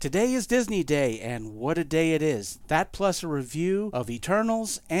Today is Disney Day, and what a day it is. That plus a review of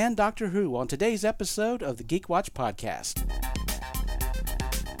Eternals and Doctor Who on today's episode of the Geek Watch Podcast.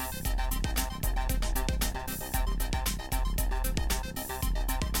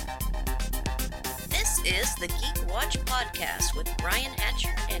 This is the Geek Watch Podcast with Brian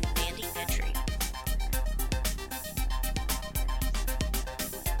Hatcher and Mandy Petrie.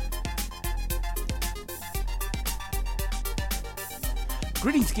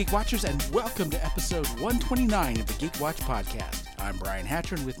 Greetings, Geek Watchers, and welcome to episode 129 of the Geek Watch Podcast. I'm Brian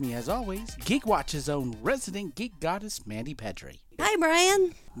Hatcher, and with me, as always, Geek Watch's own resident geek goddess, Mandy Petrie. Hi,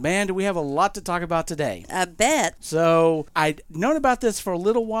 Brian. Man, we have a lot to talk about today. I bet. So, I'd known about this for a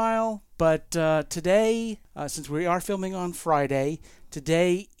little while, but today, since we are filming on Friday,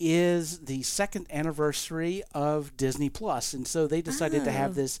 today is the second anniversary of Disney Plus, and so they decided to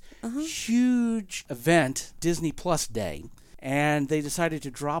have this huge event, Disney Plus Day. And they decided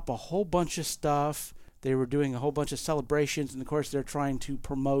to drop a whole bunch of stuff. They were doing a whole bunch of celebrations. And, of course, they're trying to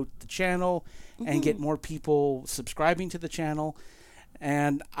promote the channel and get more people subscribing to the channel.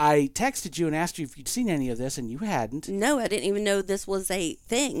 And I texted you and asked you if you'd seen any of this, and you hadn't. No, I didn't even know this was a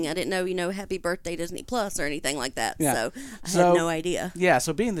thing. I didn't know, happy birthday Disney Plus or anything like that. Yeah. So I had no idea. Yeah,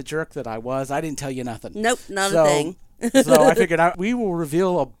 so being the jerk that I was, I didn't tell you nothing. Nope, not a thing. So I figured we will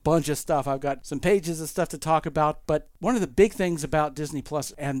reveal a bunch of stuff. I've got some pages of stuff to talk about, but one of the big things about Disney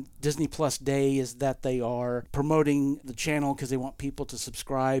Plus and Disney Plus Day is that they are promoting the channel because they want people to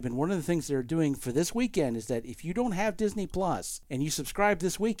subscribe. And one of the things they're doing for this weekend is that if you don't have Disney Plus and you subscribe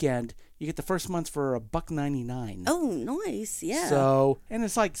this weekend, you get the first month for $1.99. Oh, nice, yeah. So, and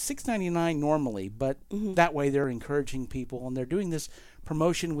it's like $6.99 normally, but that way they're encouraging people, and they're doing this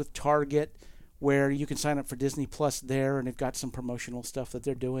promotion with Target, where you can sign up for Disney Plus there, and they've got some promotional stuff that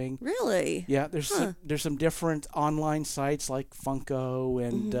they're doing. Really? Yeah, there's some different online sites like Funko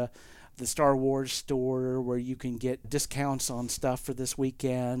and the Star Wars store where you can get discounts on stuff for this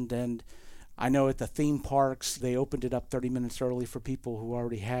weekend. And I know at the theme parks, they opened it up 30 minutes early for people who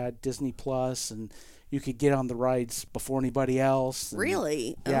already had Disney Plus, and you could get on the rides before anybody else. And,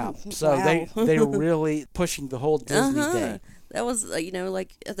 really? Yeah. Oh, so wow. they're really pushing the whole Disney Day. That was,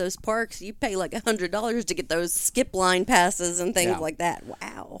 like at those parks, you pay like $100 to get those skip line passes and things like that.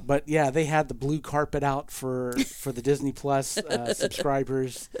 Wow. But yeah, they had the blue carpet out for the Disney Plus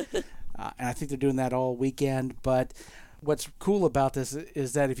subscribers, and I think they're doing that all weekend. But what's cool about this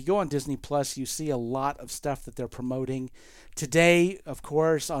is that if you go on Disney Plus, you see a lot of stuff that they're promoting. Today, of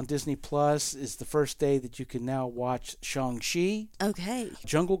course, on Disney Plus is the first day that you can now watch Shang-Chi. Okay.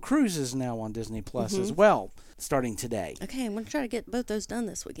 Jungle Cruise is now on Disney Plus as well, starting today. Okay, I'm going to try to get both those done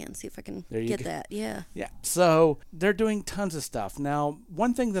this weekend, see if I can get that. Yeah. Yeah, so they're doing tons of stuff. Now,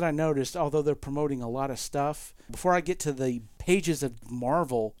 one thing that I noticed, although they're promoting a lot of stuff, before I get to the pages of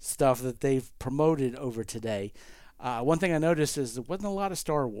Marvel stuff that they've promoted over today, one thing I noticed is there wasn't a lot of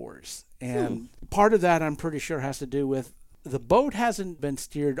Star Wars. And part of that, I'm pretty sure, has to do with the boat hasn't been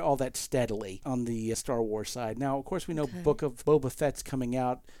steered all that steadily on the Star Wars side. Now, of course, we know Book of Boba Fett's coming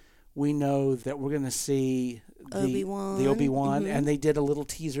out. We know that we're going to see the Obi-Wan, and they did a little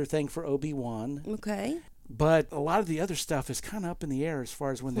teaser thing for Obi-Wan. Okay. But a lot of the other stuff is kind of up in the air as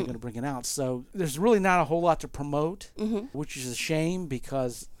far as when they're going to bring it out. So there's really not a whole lot to promote, which is a shame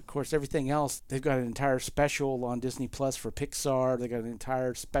because, of course, everything else, they've got an entire special on Disney Plus for Pixar. They've got an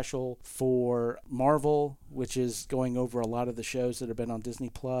entire special for Marvel, which is going over a lot of the shows that have been on Disney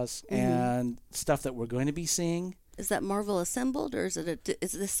Plus and stuff that we're going to be seeing. Is that Marvel Assembled, or is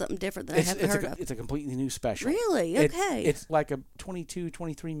this something different that I haven't heard of? It's a completely new special. Really? Okay. It's like a 22,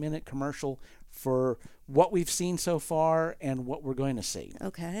 23-minute commercial for what we've seen so far and what we're going to see.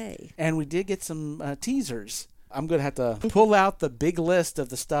 Okay. And we did get some teasers. I'm going to have to pull out the big list of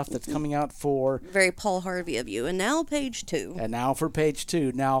the stuff that's coming out for... Very Paul Harvey of you. And now page 2. And now for page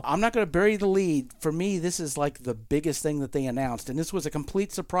 2. Now, I'm not going to bury the lead. For me, this is like the biggest thing that they announced. And this was a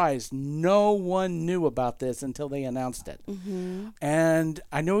complete surprise. No one knew about this until they announced it. And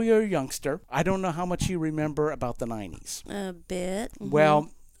I know you're a youngster. I don't know how much you remember about the 90s. A bit.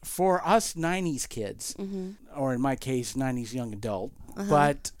 Well, for us 90s kids, or in my case, 90s young adult,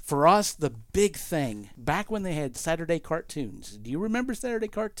 but for us, the big thing, back when they had Saturday cartoons, do you remember Saturday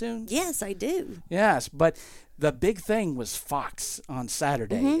cartoons? Yes, I do. Yes, but the big thing was Fox on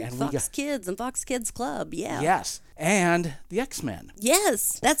Saturday. And Fox Kids and Fox Kids Club, yeah. Yes, and the X-Men.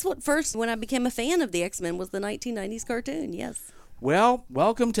 Yes, that's what first, when I became a fan of the X-Men, was the 1990s cartoon, yes. Well,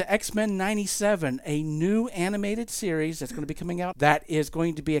 welcome to X-Men 97, a new animated series that's going to be coming out that is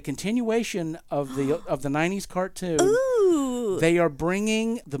going to be a continuation of the 90s cartoon. Ooh. Ooh. They are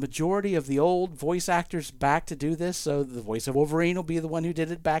bringing the majority of the old voice actors back to do this. So the voice of Wolverine will be the one who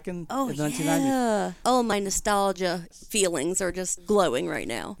did it back in the 1990s. Yeah. Oh, my nostalgia feelings are just glowing right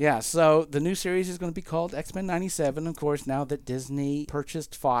now. Yeah, so the new series is going to be called X-Men 97. Of course, now that Disney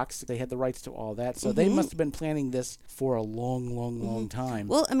purchased Fox, they had the rights to all that. So they must have been planning this for a long time.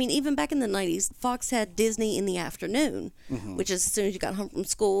 Well, I mean, even back in the 90s, Fox had Disney in the afternoon, which is as soon as you got home from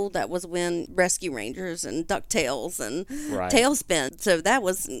school, that was when Rescue Rangers and DuckTales and Tailspin. So that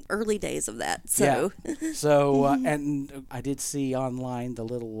was early days of that. So, So, and I did see online the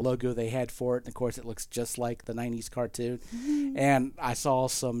little logo they had for it. And of course, it looks just like the 90s cartoon. And I saw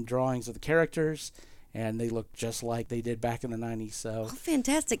some drawings of the characters, and they look just like they did back in the 90s. So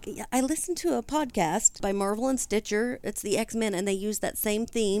fantastic. I listened to a podcast by Marvel and Stitcher. It's the X-Men, and they use that same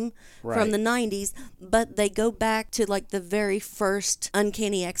theme from the 90s, but they go back to like the very first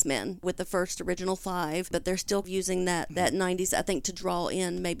Uncanny X-Men with the first original 5, but they're still using that 90s, I think, to draw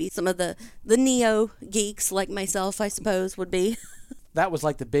in maybe some of the neo geeks like myself, I suppose, would be. that was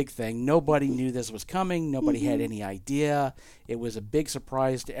like the big thing. Nobody knew this was coming. Nobody had any idea. It was a big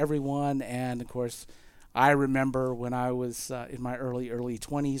surprise to everyone. And, of course, I remember when I was in my early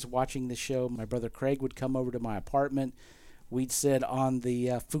 20s watching the show, my brother Craig would come over to my apartment. We'd sit on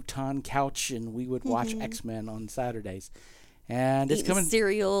the futon couch, and we would watch X-Men on Saturdays. And it's coming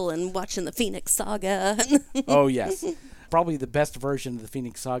cereal and watching the Phoenix Saga. Oh, yes. Probably the best version of the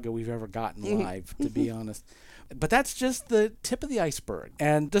Phoenix Saga we've ever gotten live, to be honest. But that's just the tip of the iceberg.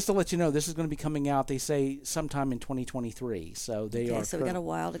 And just to let you know, this is going to be coming out, they say, sometime in 2023. So they are. So we got a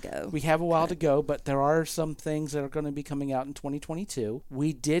while to go. We have a while to go, but there are some things that are going to be coming out in 2022.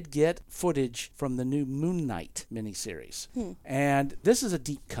 We did get footage from the new Moon Knight miniseries. And this is a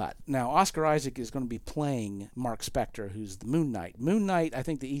deep cut. Now, Oscar Isaac is going to be playing Mark Spector, who's the Moon Knight. Moon Knight, I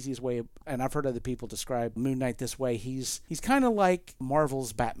think the easiest way, and I've heard other people describe Moon Knight this way, he's kind of like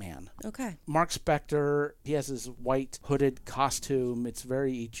Marvel's Batman. Okay. Mark Spector, he has his white hooded costume. It's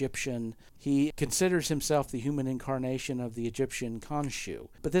very Egyptian. He considers himself the human incarnation of the Egyptian Khonshu.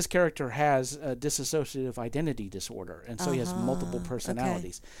 But this character has a dissociative identity disorder, and so he has multiple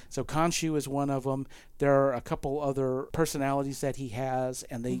personalities. Okay. So Khonshu is one of them. There are a couple other personalities that he has,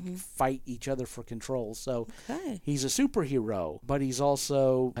 and they fight each other for control. So he's a superhero, but he's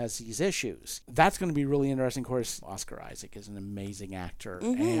also has these issues. That's going to be really interesting. Of course, Oscar Isaac is an amazing actor,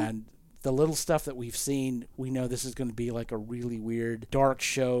 and the little stuff that we've seen, we know this is going to be like a really weird, dark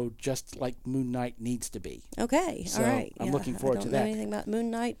show, just like Moon Knight needs to be. Okay, so all right. I'm looking forward to that. I don't know anything about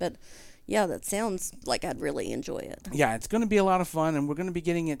Moon Knight, but yeah, that sounds like I'd really enjoy it. Yeah, it's going to be a lot of fun, and we're going to be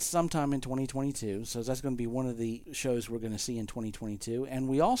getting it sometime in 2022. So that's going to be one of the shows we're going to see in 2022. And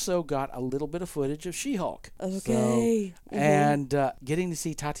we also got a little bit of footage of She-Hulk. Okay. So, and getting to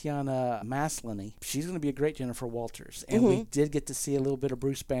see Tatiana Maslany. She's going to be a great Jennifer Walters. And we did get to see a little bit of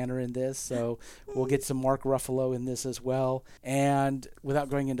Bruce Banner in this, so we'll get some Mark Ruffalo in this as well. And without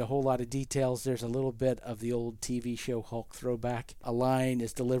going into a whole lot of details, there's a little bit of the old TV show Hulk throwback. A line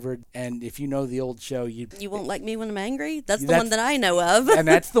is delivered, and if you know the old show, you won't like me when I'm angry. That's the one that I know of, and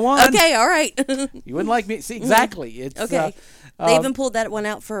that's the one. Okay, all right. You wouldn't like me. See, exactly. It's okay. They even pulled that one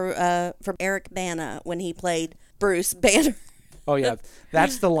out for Eric Bana when he played Bruce Banner. Oh yeah,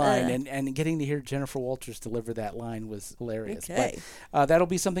 that's the line, and getting to hear Jennifer Walters deliver that line was hilarious. Okay. But that'll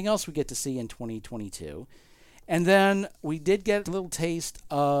be something else we get to see in 2022, and then we did get a little taste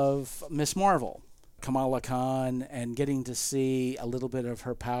of Miss Marvel. Kamala Khan, and getting to see a little bit of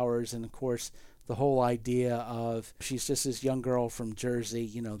her powers, and of course the whole idea of she's just this young girl from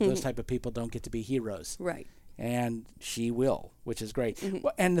Jersey, those type of people don't get to be heroes. Right. And she will, which is great.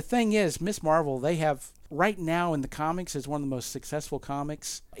 And the thing is, Miss Marvel, they have right now in the comics is one of the most successful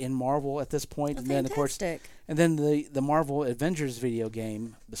comics in Marvel at this point. Oh, and then of course, and then the Marvel Avengers video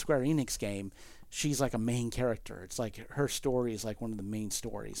game, the Square Enix game, she's like a main character. It's like her story is like one of the main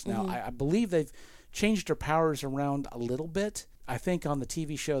stories. Now I believe they've changed her powers around a little bit. I think on the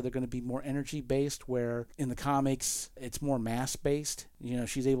TV show they're going to be more energy-based, where in the comics it's more mass-based.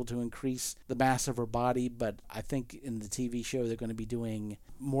 She's able to increase the mass of her body, but I think in the TV show they're going to be doing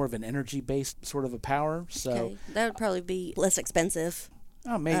more of an energy-based sort of a power. So that would probably be less expensive.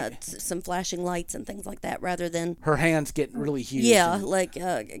 Oh, maybe. Some flashing lights and things like that rather than... Her hands get really huge. Yeah, like,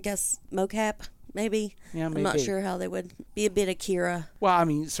 I guess, mocap, maybe. Yeah, maybe. I'm not sure how they would be a bit Akira. Well, I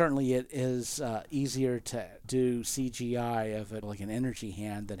mean, certainly it is easier to do CGI of it, like an energy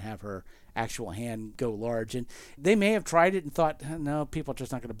hand, than have her actual hand go large. And they may have tried it and thought, no, people are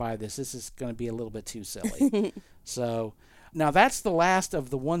just not going to buy this. This is going to be a little bit too silly. So... Now, that's the last of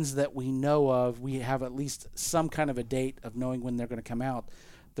the ones that we know of. We have at least some kind of a date of knowing when they're going to come out.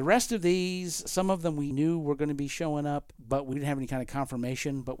 The rest of these, some of them we knew were going to be showing up, but we didn't have any kind of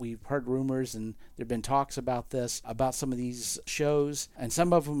confirmation. But we've heard rumors, and there have been talks about this, about some of these shows. And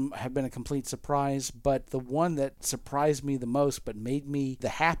some of them have been a complete surprise. But the one that surprised me the most, but made me the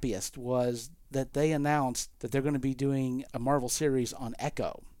happiest, was that they announced that they're going to be doing a Marvel series on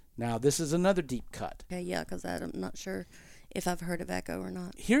Echo. Now, this is another deep cut. Okay, yeah, because I'm not sure if I've heard of Echo or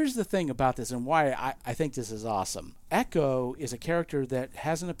not. Here's the thing about this and why I think this is awesome. Echo is a character that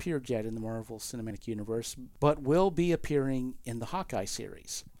hasn't appeared yet in the Marvel Cinematic Universe, but will be appearing in the Hawkeye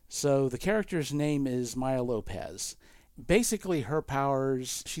series. So the character's name is Maya Lopez. Basically, her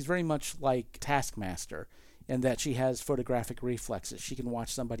powers, she's very much like Taskmaster in that she has photographic reflexes. She can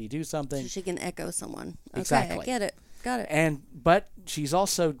watch somebody do something. So she can echo someone. Okay, Exactly. I get it. Got it. But she's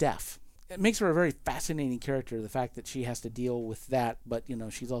also deaf. It makes her a very fascinating character, the fact that she has to deal with that, but,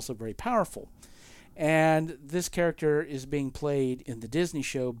 she's also very powerful. And this character is being played in the Disney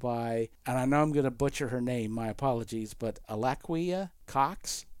show by, and I know I'm going to butcher her name, my apologies, but Alaquia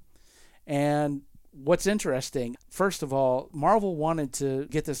Cox. And what's interesting, first of all, Marvel wanted to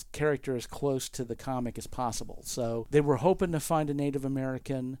get this character as close to the comic as possible. So they were hoping to find a Native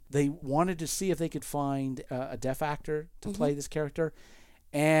American. They wanted to see if they could find a deaf actor to play this character.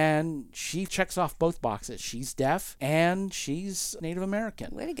 And she checks off both boxes. She's deaf and she's Native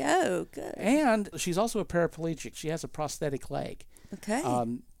American. Way to go. Good. And she's also a paraplegic. She has a prosthetic leg. Okay.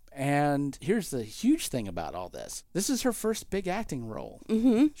 And here's the huge thing about all this. This is her first big acting role.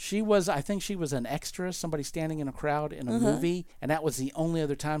 Mm-hmm. I think she was an extra, somebody standing in a crowd in a movie, and that was the only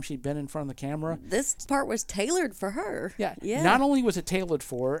other time she'd been in front of the camera. This part was tailored for her. Yeah. Yeah. Not only was it tailored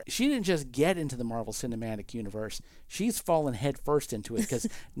for her, she didn't just get into the Marvel Cinematic Universe. She's fallen head first into it because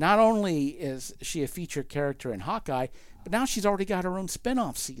not only is she a featured character in Hawkeye, but now she's already got her own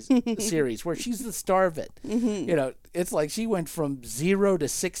spin-off series where she's the star of it. Mm-hmm. It's like she went from 0 to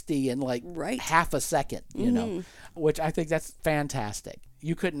 60 in half a second, which I think that's fantastic.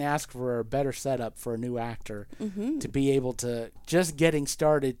 You couldn't ask for a better setup for a new actor to be able to just getting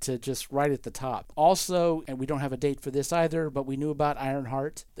started to just right at the top. Also, and we don't have a date for this either, but we knew about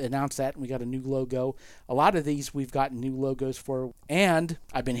Ironheart. They announced that, and we got a new logo. A lot of these we've gotten new logos for. And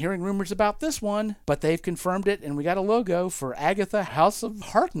I've been hearing rumors about this one, but they've confirmed it, and we got a logo for Agatha House of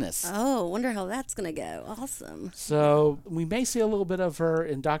Harkness. Oh, wonder how that's going to go. Awesome. So we may see a little bit of her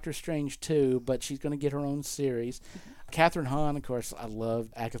in Doctor Strange too, but she's going to get her own series. Catherine Hahn, of course, I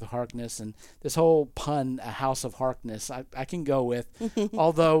loved Agatha Harkness, and this whole pun, a House of Harkness, I can go with.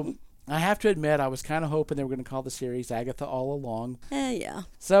 Although, I have to admit, I was kind of hoping they were going to call the series Agatha All Along. Yeah.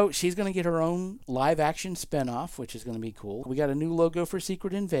 So, she's going to get her own live-action spinoff, which is going to be cool. We got a new logo for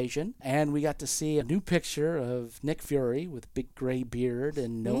Secret Invasion, and we got to see a new picture of Nick Fury with big gray beard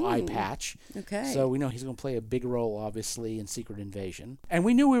and no eye patch. Okay. So, we know he's going to play a big role, obviously, in Secret Invasion. And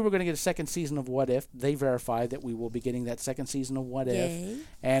we knew we were going to get a second season of What If. They verified that we will be getting that second season of What If.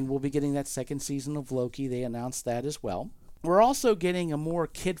 And we'll be getting that second season of Loki. They announced that as well. We're also getting a more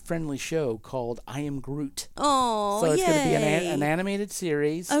kid-friendly show called I Am Groot. Oh, so it's going to be an animated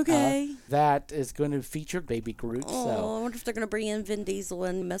series. Okay. That is going to feature Baby Groot. Oh, So I wonder if they're going to bring in Vin Diesel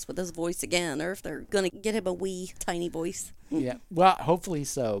and mess with his voice again, or if they're going to get him a wee, tiny voice. yeah, well, hopefully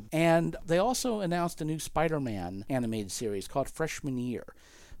so. And they also announced a new Spider-Man animated series called Freshman Year.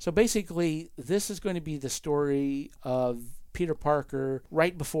 So basically, this is going to be the story of Peter Parker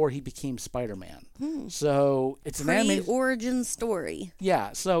right before he became Spider-Man. So it's an animated origin story.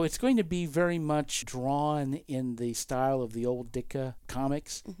 Yeah, so it's going to be very much drawn in the style of the old Ditka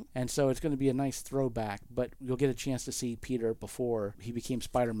comics, and so it's going to be a nice throwback, but you'll get a chance to see Peter before he became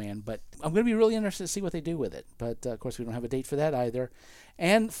Spider-Man. But I'm going to be really interested to see what they do with it. But of course, we don't have a date for that either.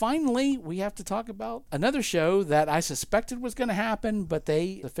 And finally, we have to talk about another show that I suspected was going to happen, but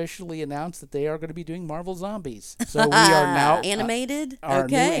they officially announced that they are going to be doing Marvel Zombies. So we are now animated. Our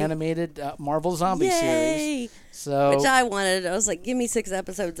okay. new animated Marvel Zombie Yay! series. So which I wanted. I was like, give me 6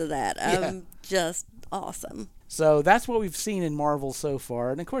 episodes of that. Yeah. Just awesome. So that's what we've seen in Marvel so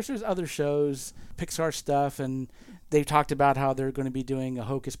far. And of course, there's other shows, Pixar stuff, and they've talked about how they're going to be doing a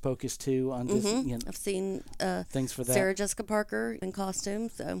Hocus Pocus 2 on Disney. I've seen things for that. Sarah Jessica Parker in costume.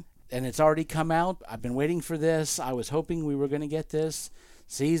 So. And it's already come out. I've been waiting for this. I was hoping we were going to get this.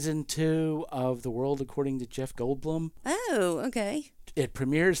 Season 2 of The World According to Jeff Goldblum. Oh, okay. It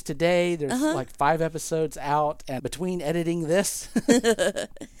premieres today. There's like 5 episodes out. And between editing this,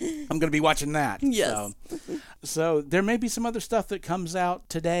 I'm going to be watching that. Yes. So there may be some other stuff that comes out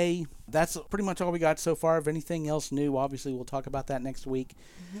today. that's pretty much all we got so far. If anything else new, obviously we'll talk about that next week.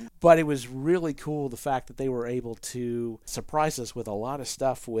 But it was really cool, the fact that they were able to surprise us with a lot of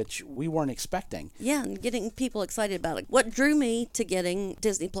stuff which we weren't expecting. Yeah, and getting people excited about it. What drew me to getting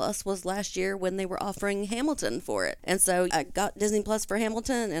Disney Plus was last year when they were offering Hamilton for it. And so I got Disney Plus for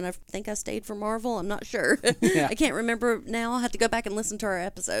Hamilton, and I think I stayed for Marvel. I'm not sure. Yeah. I can't remember now. I'll have to go back and listen to our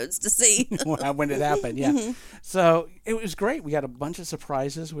episodes to see. When it happened, yeah. So it was great. We got a bunch of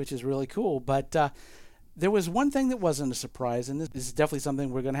surprises, which is really cool. But there was one thing that wasn't a surprise, and this is definitely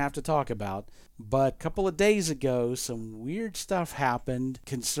something we're going to have to talk about. But a couple of days ago, some weird stuff happened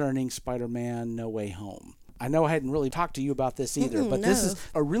concerning Spider-Man No Way Home. I know I hadn't really talked to you about this either, but this is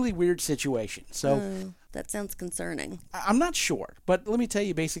a really weird situation. So that sounds concerning. I'm not sure, but let me tell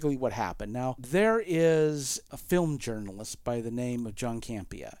you basically what happened. Now, there is a film journalist by the name of John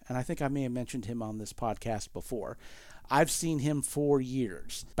Campea, and I think I may have mentioned him on this podcast before. I've seen him for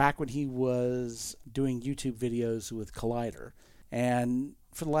years, back when he was doing YouTube videos with Collider. And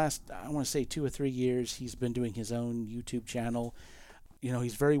for the last, I want to say 2 or 3 years, he's been doing his own YouTube channel. You know,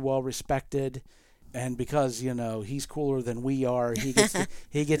 he's very well respected. And because, you know, he's cooler than we are,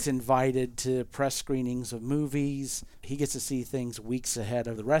 he gets invited to press screenings of movies. He gets to see things weeks ahead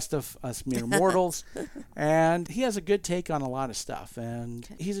of the rest of us mere mortals. And he has a good take on a lot of stuff. And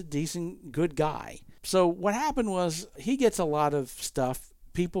he's a decent, good guy. So what happened was he gets a lot of stuff.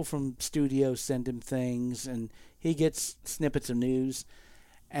 People from studios send him things, and he gets snippets of news.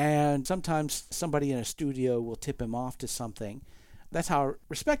 And sometimes somebody in a studio will tip him off to something. That's how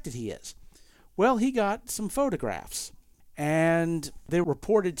respected he is. Well, he got some photographs, and they were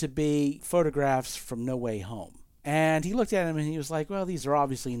reported to be photographs from No Way Home. And he looked at them and he was like, well, these are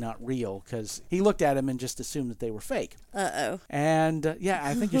obviously not real, because he looked at them and just assumed that they were fake. Uh-oh. And yeah,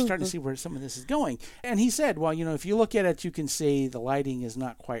 I think you're starting to see where some of this is going. And he said, well, you know, if you look at it, you can see the lighting is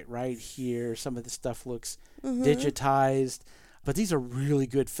not quite right here. Some of the stuff looks digitized. But these are really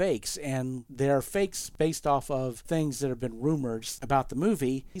good fakes, and they're fakes based off of things that have been rumors about the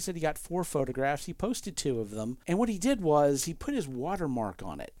movie. He said he got 4 photographs. He posted 2 of them. And what he did was he put his watermark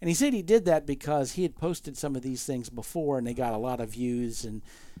on it. And he said he did that because he had posted some of these things before, and they got a lot of views, and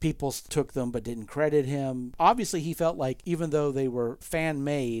people took them but didn't credit him. Obviously, he felt like even though they were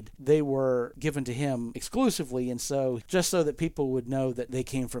fan-made, they were given to him exclusively, and so just so that people would know that they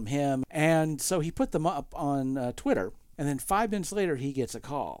came from him. And so he put them up on Twitter. And then 5 minutes later, he gets a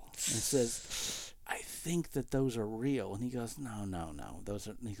call and says, I think that those are real. And he goes, no. Those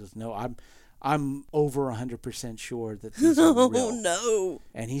are, and he goes, no, I'm over 100% sure that these are real. Oh, no.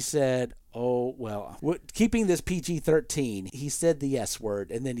 And he said, oh, well, keeping this PG-13, he said the S word,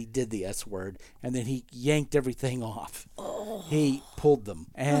 and then he did the S word, and then he yanked everything off. Oh. He pulled them.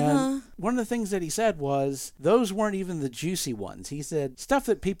 And one of the things that he said was, those weren't even the juicy ones. He said stuff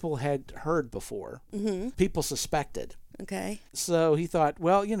that people had heard before, people suspected. Okay. So he thought,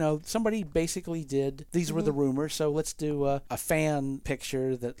 well, you know, somebody basically did, these were the rumors, so let's do a fan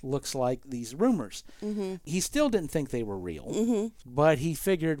picture that looks like these rumors. He still didn't think they were real, but he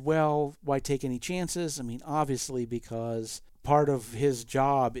figured, well, why take any chances? I mean, obviously, because part of his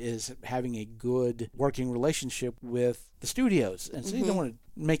job is having a good working relationship with the studios, and so you don't want to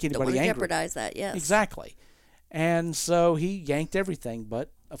make anybody angry. Don't want to jeopardize that, yes. Exactly. And so he yanked everything, but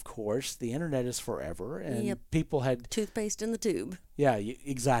of course, the internet is forever, and people had... Toothpaste in the tube. Yeah,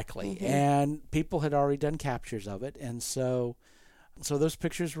 exactly. And people had already done captures of it, and so those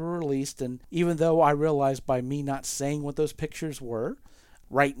pictures were released, and even though I realized by me not saying what those pictures were,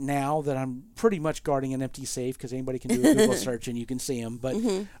 right now that I'm pretty much guarding an empty safe, because anybody can do a Google search and you can see them, but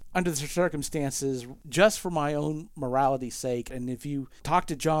under the circumstances, just for my own morality's sake, and if you talk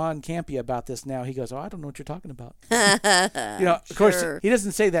to John Campea about this now, he goes, oh, I don't know what you're talking about. You know, of course, he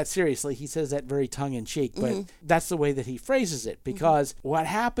doesn't say that seriously. He says that very tongue-in-cheek, but that's the way that he phrases it, because what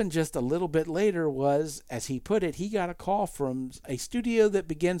happened just a little bit later was, as he put it, he got a call from a studio that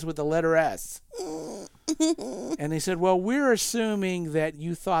begins with the letter S. And they said, well, we're assuming that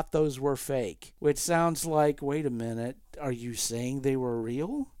you thought those were fake, which sounds like, wait a minute, are you saying they were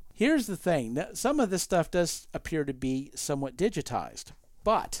real? Here's the thing. Some of this stuff does appear to be somewhat digitized,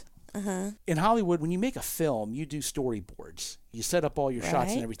 but in Hollywood, when you make a film, you do storyboards. You set up all your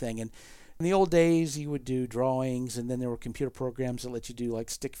shots and everything, and in the old days, you would do drawings, and then there were computer programs that let you do like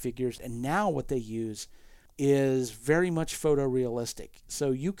stick figures, and now what they use is very much photorealistic.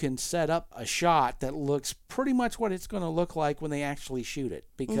 So you can set up a shot that looks pretty much what it's going to look like when they actually shoot it,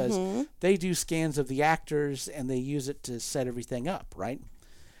 because they do scans of the actors and they use it to set everything up, right?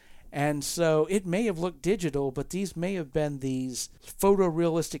 And so it may have looked digital, but these may have been these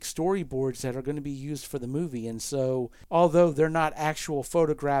photorealistic storyboards that are going to be used for the movie. And so although they're not actual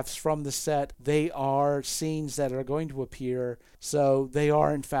photographs from the set, they are scenes that are going to appear. So they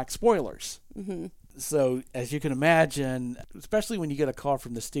are, in fact, spoilers. Mm-hmm. So as you can imagine, especially when you get a call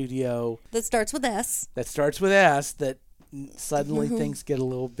from the studio That starts with S. that suddenly things get a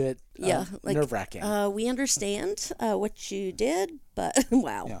little bit nerve-wracking. We understand what you did, but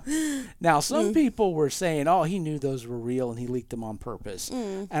wow. Yeah. Now, some people were saying, oh, he knew those were real and he leaked them on purpose.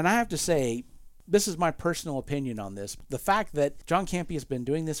 And I have to say, this is my personal opinion on this. The fact that John Campea has been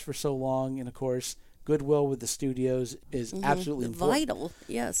doing this for so long, and of course, goodwill with the studios is absolutely vital,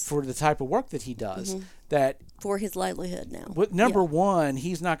 yes, for the type of work that he does. That for his livelihood now. But number one,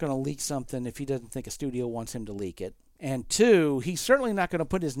 he's not going to leak something if he doesn't think a studio wants him to leak it. And two, he's certainly not going to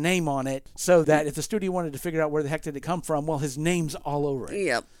put his name on it so that if the studio wanted to figure out where the heck did it come from, well, his name's all over it.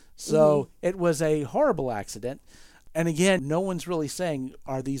 Yep. So it was a horrible accident. And again, no one's really saying,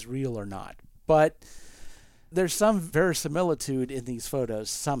 are these real or not? But there's some verisimilitude in these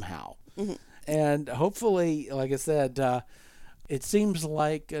photos somehow. And hopefully, like I said, it seems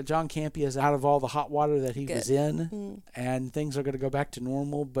like John Campea is out of all the hot water that he was in, and things are going to go back to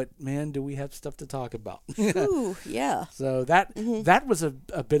normal. But man, do we have stuff to talk about? Ooh, yeah. So that was a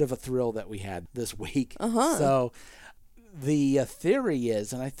bit of a thrill that we had this week. So the theory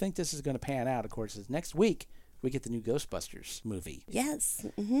is, and I think this is going to pan out, of course, is next week we get the new Ghostbusters movie. Yes.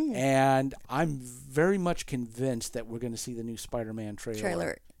 And I'm very much convinced that we're going to see the new Spider-Man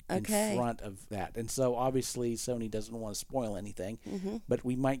trailer. In front of that. And so obviously Sony doesn't want to spoil anything, but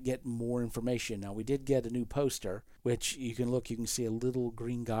we might get more information. Now, we did get a new poster, which you can see a little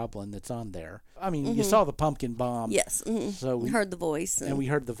green goblin that's on there. I mean, you saw the pumpkin bomb. Yes. So we heard the voice. And we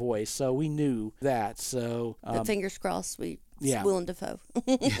heard the voice, so we knew that. So fingers crossed, Willem Dafoe.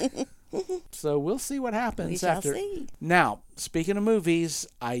 So we'll see what happens we shall after. See. Now, speaking of movies,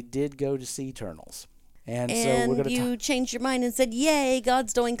 I did go to see Eternals. And so we're going to you changed your mind and said, yay,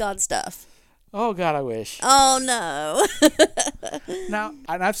 God's doing God stuff. Oh, God, I wish. Oh, no. Now,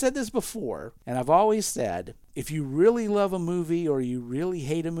 and I've said this before, and I've always said, if you really love a movie or you really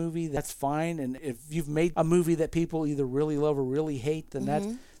hate a movie, that's fine. And if you've made a movie that people either really love or really hate,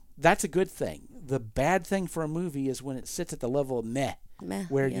 then that's a good thing. The bad thing for a movie is when it sits at the level of meh.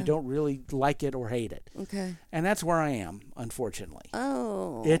 Where you don't really like it or hate it. Okay. And that's where I am, unfortunately.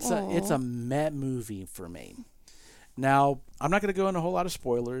 Oh. It's a meh movie for me. Now, I'm not going to go into a whole lot of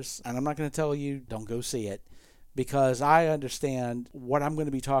spoilers, and I'm not going to tell you don't go see it, because I understand what I'm going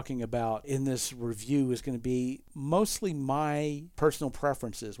to be talking about in this review is going to be mostly my personal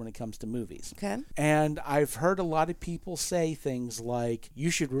preferences when it comes to movies. Okay. And I've heard a lot of people say things like, you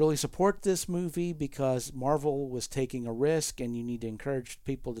should really support this movie because Marvel was taking a risk and you need to encourage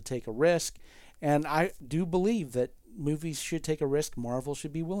people to take a risk. And I do believe that movies should take a risk. Marvel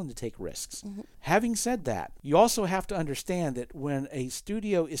should be willing to take risks. Having said that, you also have to understand that when a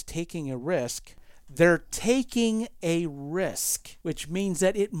studio is taking a risk, they're taking a risk, which means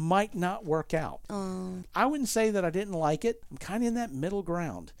that it might not work out. I wouldn't say that I didn't like it. I'm kind of in that middle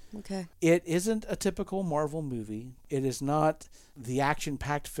ground. Okay. It isn't a typical Marvel movie. It is not the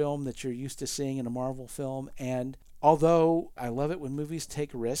action-packed film that you're used to seeing in a Marvel film. And although I love it when movies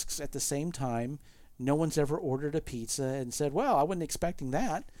take risks, at the same time, no one's ever ordered a pizza and said, well, I wasn't expecting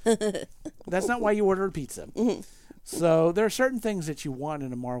that. That's not why you order a pizza. So there are certain things that you want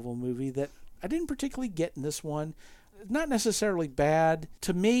in a Marvel movie that I didn't particularly get in this one. Not necessarily bad.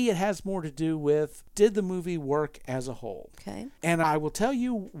 To me, it has more to do with, did the movie work as a whole? Okay. And I will tell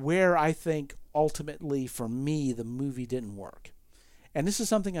you where I think ultimately, for me, the movie didn't work. And this is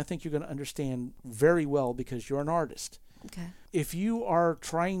something I think you're going to understand very well because you're an artist. Okay. If you are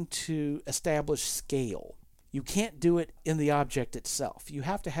trying to establish scale, you can't do it in the object itself. You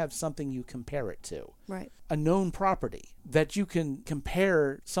have to have something you compare it to. Right. A known property that you can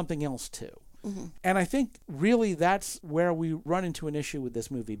compare something else to. And I think really that's where we run into an issue with this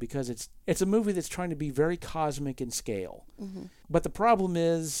movie, because it's a movie that's trying to be very cosmic in scale. But the problem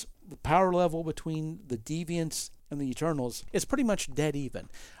is the power level between the Deviants and the Eternals is pretty much dead even.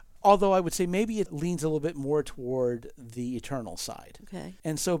 Although I would say maybe it leans a little bit more toward the Eternal side. Okay.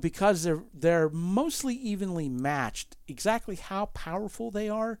 And so because they're mostly evenly matched, exactly how powerful they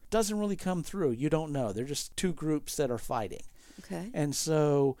are doesn't really come through. You don't know. They're just two groups that are fighting. Okay. And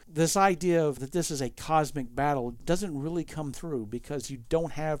so this idea of that this is a cosmic battle doesn't really come through because you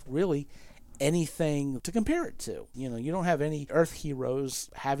don't have really anything to compare it to. You don't have any Earth heroes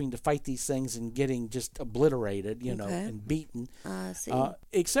having to fight these things and getting just obliterated, and beaten. I see.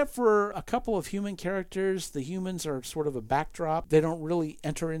 Except for a couple of human characters. The humans are sort of a backdrop. They don't really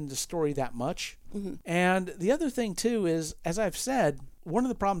enter into the story that much. And the other thing, too, is, as I've said, one of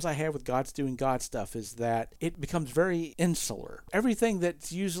the problems I have with God's doing God stuff is that it becomes very insular. Everything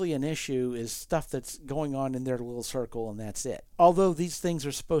that's usually an issue is stuff that's going on in their little circle, and that's it. Although these things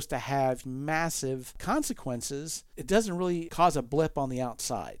are supposed to have massive consequences, it doesn't really cause a blip on the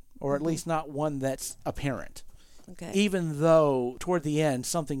outside, or at least not one that's apparent. Okay. Even though toward the end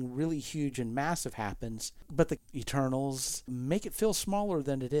something really huge and massive happens, but the Eternals make it feel smaller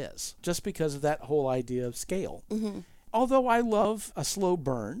than it is, just because of that whole idea of scale. Although I love a slow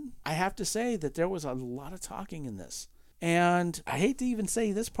burn, I have to say that there was a lot of talking in this. And I hate to even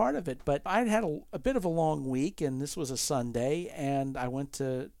say this part of it, but I'd had a bit of a long week, and this was a Sunday, and I went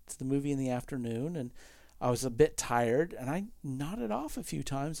to the movie in the afternoon, and I was a bit tired, and I nodded off a few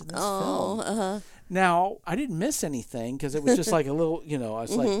times in this film. Now, I didn't miss anything because it was just like a little, I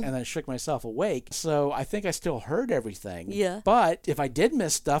was like, and I shook myself awake. So I think I still heard everything. Yeah. But if I did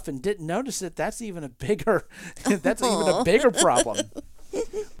miss stuff and didn't notice it, that's even a bigger, problem.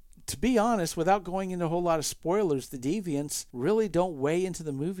 To be honest, without going into a whole lot of spoilers, the deviants really don't weigh into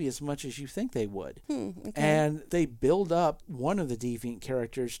the movie as much as you think they would. Okay. And they build up one of the deviant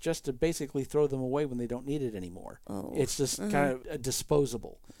characters just to basically throw them away when they don't need it anymore. It's just kind of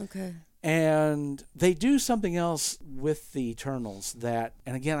disposable. Okay. And they do something else with the Eternals that,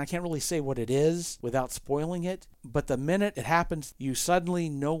 and again, I can't really say what it is without spoiling it, but the minute it happens, you suddenly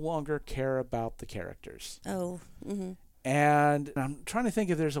no longer care about the characters. And I'm trying to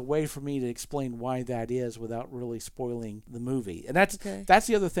think if there's a way for me to explain why that is without really spoiling the movie. And that's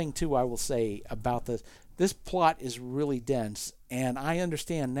the other thing, too, I will say about this. This plot is really dense, and I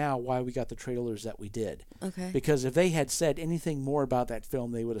understand now why we got the trailers that we did. Okay. Because if they had said anything more about that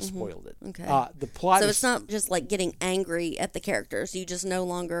film, they would have spoiled it. Okay. The plot So it's not just like getting angry at the characters. You just no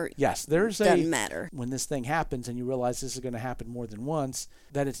longer... Yes, doesn't matter. When this thing happens and you realize this is going to happen more than once,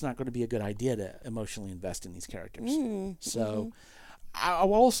 that it's not going to be a good idea to emotionally invest in these characters. So I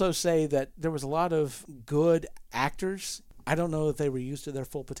will also say that there was a lot of good actors. I don't know if they were used to their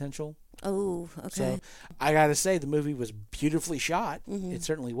full potential. Oh, okay. So I got to say, the movie was beautifully shot. It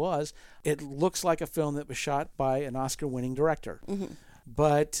certainly was. It looks like a film that was shot by an Oscar-winning director.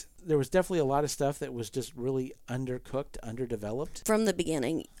 But there was definitely a lot of stuff that was just really undercooked, underdeveloped. From the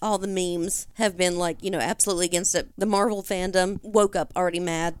beginning, all the memes have been like, absolutely against it. The Marvel fandom woke up already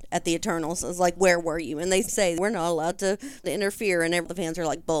mad at the Eternals. It's like, where were you? And they say, we're not allowed to interfere. And the fans are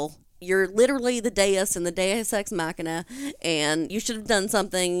like, bull. You're literally the Deus and the Deus Ex Machina, and you should have done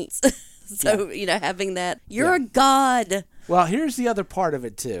something. So, having that, you're a god. Well, here's the other part of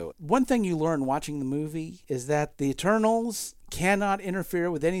it, too. One thing you learn watching the movie is that the Eternals cannot interfere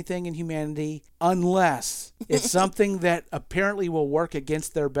with anything in humanity unless it's something that apparently will work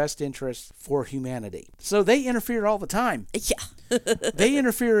against their best interests for humanity. So they interfere all the time. Yeah. They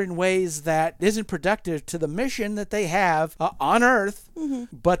interfere in ways that isn't productive to the mission that they have on Earth.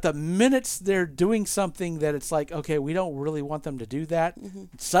 But the minutes they're doing something that it's like, okay, we don't really want them to do that,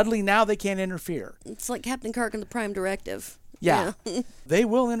 suddenly now they can't interfere. It's like Captain Kirk and the Prime Directive. Yeah. They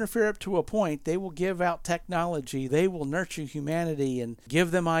will interfere up to a point. They will give out technology. They will nurture humanity and give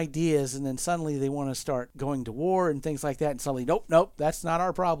them ideas. And then suddenly they want to start going to war and things like that. And suddenly, nope, that's not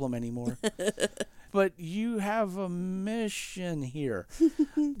our problem anymore. But you have a mission here.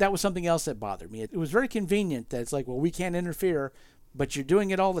 That was something else that bothered me. It was very convenient that it's like, well, we can't interfere, but you're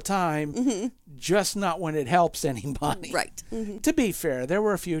doing it all the time, just not when it helps anybody. Right. To be fair, there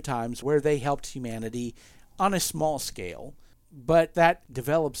were a few times where they helped humanity on a small scale. But that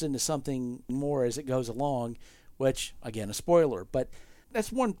develops into something more as it goes along, which, again, a spoiler. But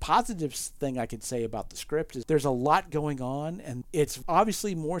that's one positive thing I could say about the script is there's a lot going on, and it's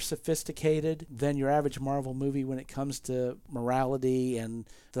obviously more sophisticated than your average Marvel movie when it comes to morality and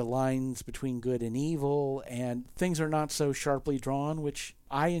the lines between good and evil, and things are not so sharply drawn, which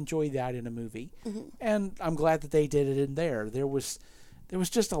I enjoy that in a movie. And I'm glad that they did it in there. There was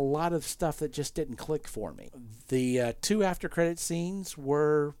just a lot of stuff that just didn't click for me. The two after-credit scenes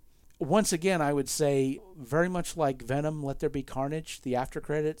were, once again, I would say, very much like Venom, Let There Be Carnage. The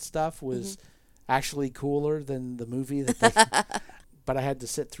after-credit stuff was actually cooler than the movie that they... But I had to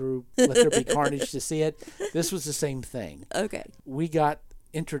sit through Let There Be Carnage to see it. This was the same thing. Okay. We got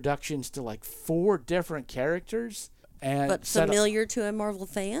introductions to like 4 different characters. But familiar to a Marvel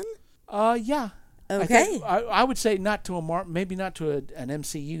fan? Yeah. Okay. I would say not to maybe not to an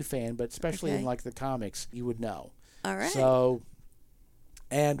MCU fan, but especially in like the comics, you would know. All right. So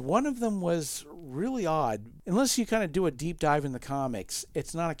And one of them was really odd. Unless you kind of do a deep dive in the comics,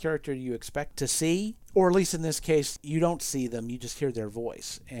 it's not a character you expect to see, or at least in this case, you don't see them, you just hear their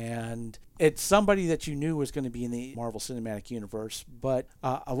voice. And it's somebody that you knew was going to be in the Marvel Cinematic Universe, but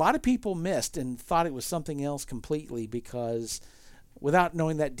a lot of people missed and thought it was something else completely, because without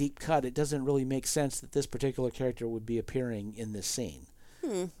knowing that deep cut, it doesn't really make sense that this particular character would be appearing in this scene.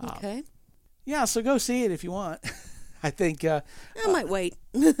 Okay. Yeah, so go see it if you want. I think I might wait.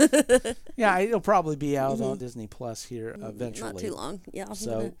 yeah, it'll probably be out on Disney Plus here eventually. Not too long. Yeah, I'm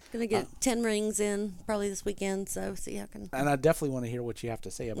So, gonna get 10 rings in probably this weekend. So see how I can. And I definitely want to hear what you have to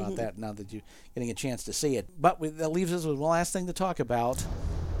say about that now that you're getting a chance to see it. But that leaves us with one last thing to talk about,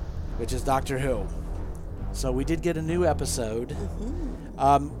 which is Doctor Who. So we did get a new episode,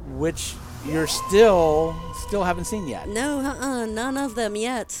 which you're still haven't seen yet. No, none of them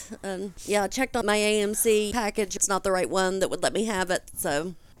yet. Yeah, I checked on my AMC package. It's not the right one that would let me have it.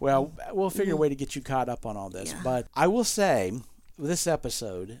 So. Well, we'll figure a way to get you caught up on all this. Yeah. But I will say, this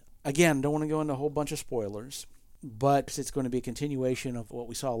episode, again, don't want to go into a whole bunch of spoilers, but it's going to be a continuation of what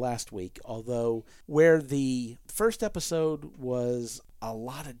we saw last week. Although, where the first episode was a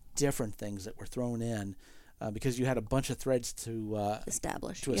lot of different things that were thrown in, because you had a bunch of threads to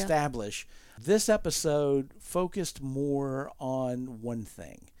establish. This episode focused more on one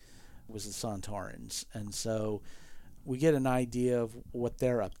thing. It was the Sontarans. And so we get an idea of what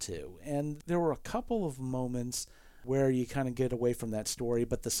they're up to. And there were a couple of moments where you kind of get away from that story,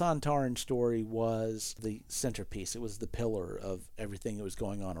 but the Sontaran story was the centerpiece. It was the pillar of everything that was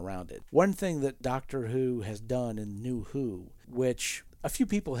going on around it. One thing that Doctor Who has done in New Who, which a few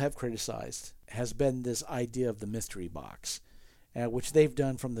people have criticized, has been this idea of the mystery box, which they've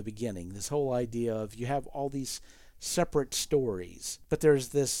done from the beginning. This whole idea of you have all these separate stories, but there's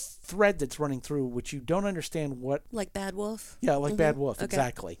this thread that's running through which you don't understand what... Like Bad Wolf? Yeah, like Bad Wolf, okay.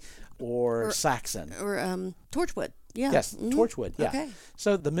 Exactly. Or Saxon. Or Torchwood, yeah. Yes, Torchwood, yeah. Okay.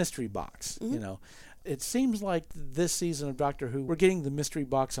 So the mystery box, you know. It seems like this season of Doctor Who, we're getting the mystery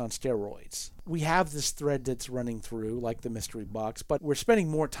box on steroids. We have this thread that's running through, like the mystery box, but we're spending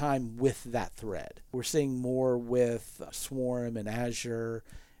more time with that thread. We're seeing more with Swarm and Azure,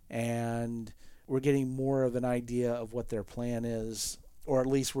 and we're getting more of an idea of what their plan is, or at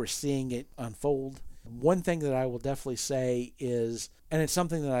least we're seeing it unfold. One thing that I will definitely say is, and it's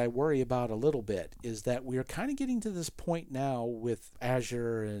something that I worry about a little bit, is that we're kind of getting to this point now with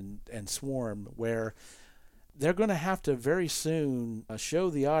Azure and Swarm where they're going to have to very soon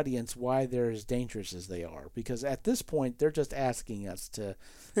show the audience why they're as dangerous as they are. Because at this point, they're just asking us to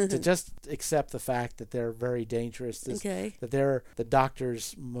just accept the fact that they're very dangerous, that they're the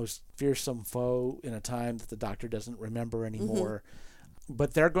Doctor's most fearsome foe in a time that the Doctor doesn't remember anymore.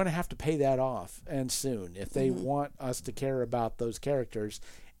 But they're going to have to pay that off, and soon, if they want us to care about those characters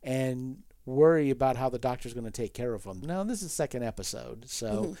and worry about how the Doctor's going to take care of them. Now, this is the second episode,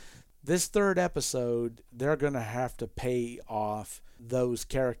 so this third episode, they're going to have to pay off those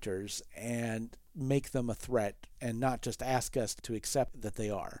characters and make them a threat and not just ask us to accept that they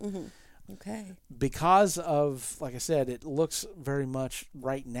are. Okay. Because of, like I said, it looks very much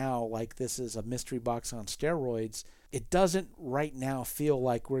right now like this is a mystery box on steroids. It doesn't right now feel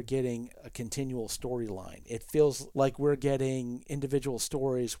like we're getting a continual storyline. It feels like we're getting individual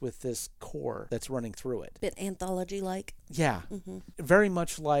stories with this core that's running through it. Bit anthology-like. Yeah. Very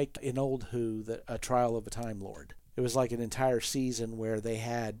much like in Old Who, A Trial of a Time Lord. It was like an entire season where they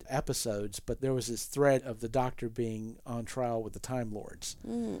had episodes, but there was this thread of the Doctor being on trial with the Time Lords.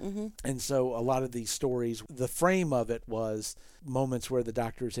 And so a lot of these stories, the frame of it was moments where the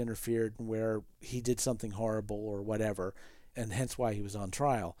Doctor's interfered, where he did something horrible or whatever, and hence why he was on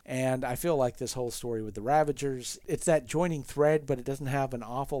trial. And I feel like this whole story with the Ravagers, it's that joining thread, but it doesn't have an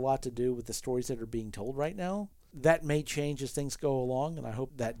awful lot to do with the stories that are being told right now. That may change as things go along, and I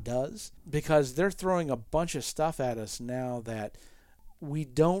hope that does, because they're throwing a bunch of stuff at us now that we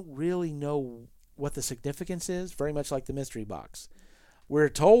don't really know what the significance is, very much like the mystery box. We're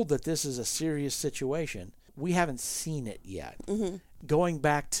told that this is a serious situation. We haven't seen it yet. Going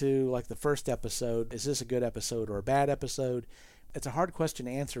back to like the first episode, is this a good episode or a bad episode? It's a hard question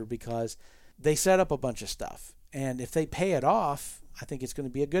to answer because they set up a bunch of stuff, and if they pay it off, I think it's going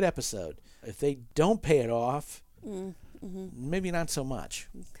to be a good episode. If they don't pay it off, maybe not so much.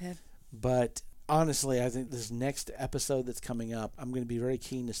 Okay. But honestly, I think this next episode that's coming up, I'm going to be very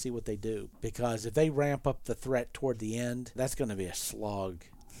keen to see what they do. Because if they ramp up the threat toward the end, that's going to be a slog.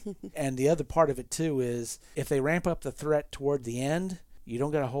 And the other part of it, too, is if they ramp up the threat toward the end, you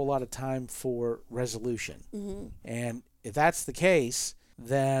don't get a whole lot of time for resolution. And if that's the case,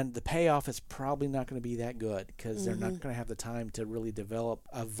 then the payoff is probably not going to be that good because they're not going to have the time to really develop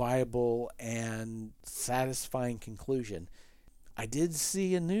a viable and satisfying conclusion. I did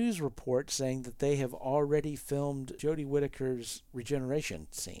see a news report saying that they have already filmed Jodie Whittaker's regeneration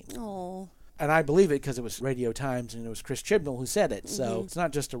scene. Oh. And I believe it because it was Radio Times and it was Chris Chibnall who said it. So it's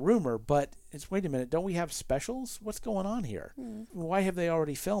not just a rumor, but it's, wait a minute, don't we have specials? What's going on here? Why have they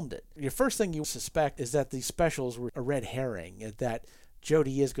already filmed it? Your first thing you suspect is that these specials were a red herring, that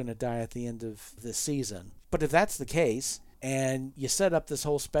Jodie is going to die at the end of this season. But if that's the case, and you set up this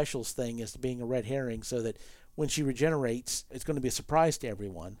whole specials thing as being a red herring so that when she regenerates, it's going to be a surprise to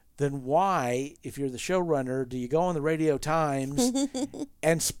everyone, then why, if you're the showrunner, do you go on the Radio Times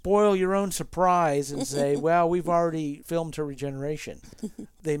and spoil your own surprise and say, well, we've already filmed her regeneration?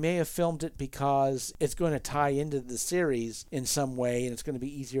 They may have filmed it because it's going to tie into the series in some way, and it's going to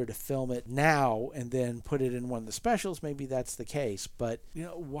be easier to film it now and then put it in one of the specials. Maybe that's the case. But,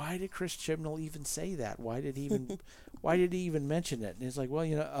 why did Chris Chibnall even say that? Why did he even mention it? And it's like, well,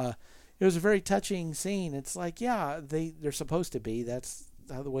 it was a very touching scene. It's like, yeah, they're supposed to be. That's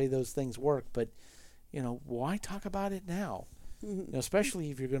how the way those things work. But, why talk about it now?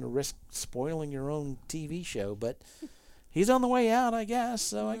 Especially if you're going to risk spoiling your own TV show. But he's on the way out, I guess.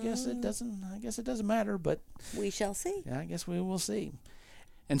 So I guess it doesn't matter. But we shall see. Yeah, I guess we will see.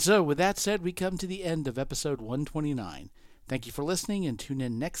 And so, with that said, we come to the end of episode 129. Thank you for listening, and tune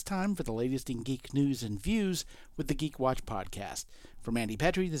in next time for the latest in geek news and views with the Geek Watch podcast. For Mandy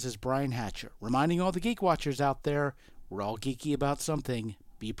Petrie, this is Brian Hatcher, reminding all the Geek Watchers out there, we're all geeky about something.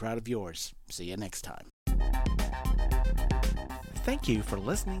 Be proud of yours. See you next time. Thank you for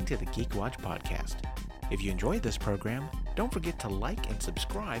listening to the Geek Watch podcast. If you enjoyed this program, don't forget to like and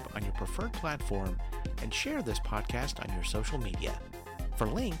subscribe on your preferred platform and share this podcast on your social media. For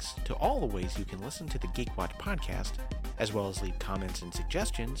links to all the ways you can listen to the Geek Watch podcast, as well as leave comments and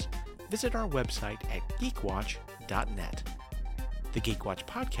suggestions, visit our website at geekwatch.net. The Geek Watch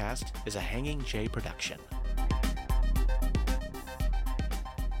podcast is a Hanging J production.